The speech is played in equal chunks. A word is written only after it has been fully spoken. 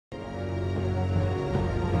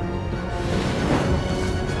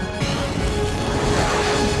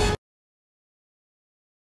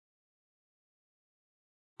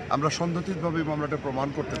আমরা সন্দেহিতভাবে মামলাটা প্রমাণ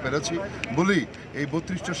করতে পেরেছি বলেই এই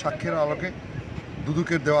 32টা সাক্ষ্যের আলোকে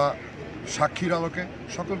দুদকের দেওয়া সাক্ষীর আলোকে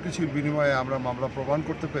সকল কিছুর বিনিময়ে আমরা মামলা প্রমাণ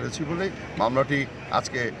করতে পেরেছি বলেই মামলাটি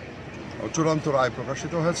আজকে চূড়ান্ত রায়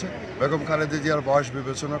প্রকাশিত হয়েছে। বেগম খালেদা জিয়ার বয়স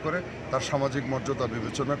বিবেচনা করে, তার সামাজিক মর্যাদা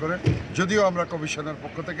বিবেচনা করে, যদিও আমরা কমিশনের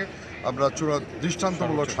পক্ষ থেকে আমরা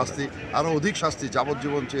দৃষ্টান্তমূলক শাস্তি, আরও অধিক শাস্তি,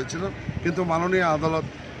 যাবজ্জীবন চেয়েছিলাম, কিন্তু মাননীয় আদালত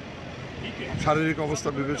শারীরিক অবস্থা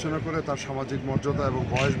বিবেচনা করে, তার সামাজিক মর্যাদা এবং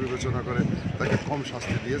বয়স বিবেচনা করে তাকে কম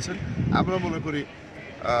শাস্তি দিয়েছেন। আমরা মনে করি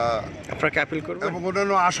আপনাকে অ্যাপিল করব এবং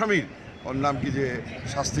অন্যান্য আসামির ওর নাম কি যে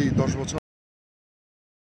শাস্তি 10 বছর।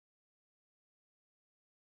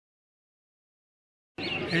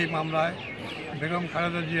 এই মামলায় বেগম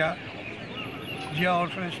খালেদা জিয়া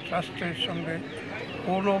অরফানেজ ট্রাস্টের সঙ্গে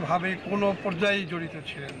কোনোভাবেই কোনো পর্যায়েই জড়িত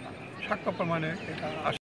ছিলেন না। সাক্ষ্য প্রমাণে এটা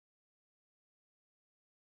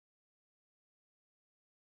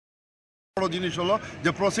বড় জিনিস হলো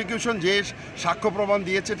যে প্রসিকিউশন যে সাক্ষ্য প্রমাণ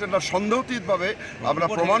দিয়েছে সেটা সন্দেহাতীতভাবে আমরা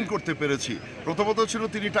প্রমাণ করতে পেরেছি। প্রথমত ছিল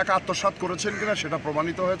তিনি টাকা আত্মসাৎ করেছেন কিনা সেটা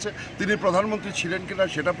প্রমাণিত হয়েছে, তিনি প্রধানমন্ত্রী ছিলেন কিনা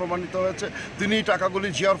সেটা প্রমাণিত হয়েছে, তিনি টাকাগুলি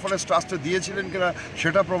জিয়া অরফানেজ ট্রাস্টে দিয়েছিলেন কিনা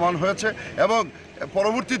সেটা প্রমাণ হয়েছে, এবং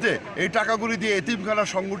পরবর্তীতে এই টাকাগুলি দিয়ে এতিমখানা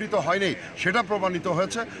সংগঠিত হয়নি সেটা প্রমাণিত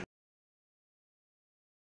হয়েছে।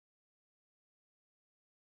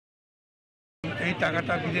 এই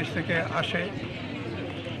টাকাটা বিদেশ থেকে আসে,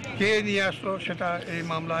 কে নিয়ে আসলো সেটা এই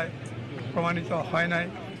মামলায় প্রমাণিত হয় নাই।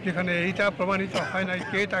 যেখানে এইটা প্রমাণিত হয় নাই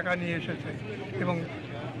কে টাকা নিয়ে এসেছে এবং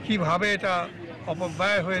কিভাবে এটা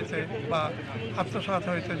অপব্যয় হয়েছে বা আত্মসাৎ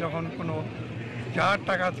হয়েছে, যখন কোনো যার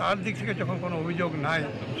টাকা তার দিক থেকে যখন কোনো অভিযোগ নাই,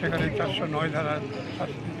 সেখানে 409 ধারার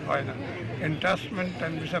শাস্তি হয় না। এন্ট্রাস্টমেন্ট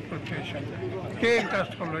অ্যান্ড মিসঅ্যাপ্রোপ্রিয়েশন, কে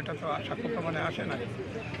ইন্টারেস্ট করলো এটা তো সাক্ষ্য প্রমাণে আসে না।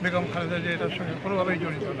 বেগম খালেদা জিয়া এটার সঙ্গে কোনোভাবেই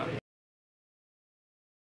জড়িত না।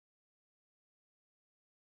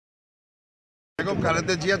 বেগম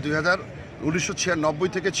খালেদা জিয়া 1996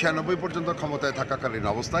 থেকে 96 পর্যন্ত ক্ষমতায় থাকাকালীন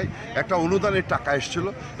অবস্থায় একটা অনুদানের টাকা এসেছিল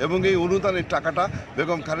এবং এই অনুদানের টাকাটা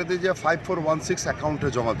বেগম খালেদা জিয়া 5416 অ্যাকাউন্টে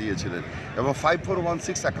জমা দিয়েছিলেন এবং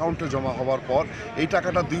 5416 অ্যাকাউন্টে জমা হওয়ার পর এই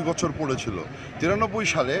টাকাটা 2 বছর পড়েছিল। 93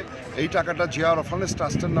 সালে এই টাকাটা জিয়া অরফানেজ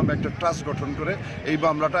ট্রাস্টের নামে একটা ট্রাস্ট গঠন করে এই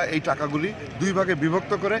মামলাটা এই টাকাগুলি 2 ভাগে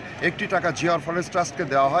বিভক্ত করে একটি টাকা জিয়া অরফানেজ ট্রাস্টকে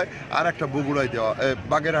দেওয়া হয় আর একটা বগুড়ায় দেওয়া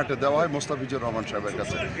বাগেরহাটে দেওয়া হয় মোস্তাফিজুর রহমান সাহেবের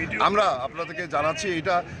কাছে। আমরা আপনাদেরকে জানাচ্ছি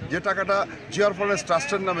এটা যে টাকাটা জিয়া অরফানেজ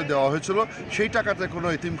ট্রাস্টের নামে দেওয়া হয়েছিল সেই টাকাতে কোনো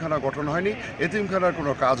এতিমখানা গঠন হয়নি, এতিমখানার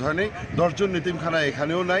কোনো কাজ হয়নি, 10 জন এতিমখানা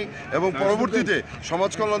এখানেও নাই এবং পরবর্তীতে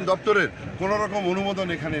সমাজ কল্যাণ দপ্তরের কোনো রকম অনুমোদন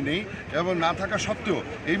এখানে নেই এবং না থাকা সত্ত্বেও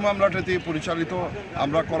এই মামলাটাতে পরিচালিত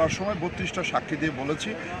আমরা করার সময় 32টা সাক্ষী দিয়ে বলেছি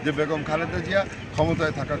যে বেগম খালেদা জিয়া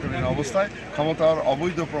ক্ষমতায় থাকাকালীন অবস্থায় ক্ষমতার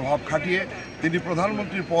অবৈধ প্রভাব খাটিয়ে তিনি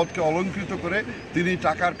প্রধানমন্ত্রীর পদকে অলঙ্কৃত করে তিনি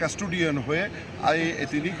টাকার কাস্টোডিয়ান হয়ে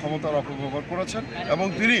তিনি ক্ষমতার অপব্যবহার করেছেন এবং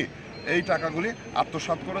তিনি এই টাকাগুলি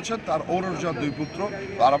আত্মসাৎ করেছেন তার ঔরজাত 2 পুত্র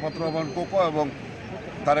আরাফাত রহমান কোকো এবং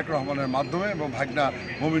তারেক রহমানের মাধ্যমে এবং ভাগনা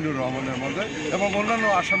মমিনুর রহমানের মধ্যে এবং অন্যান্য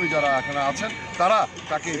আসামি যারা এখানে আছেন তারা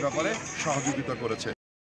তাকে এই ব্যাপারে সহযোগিতা করেছে।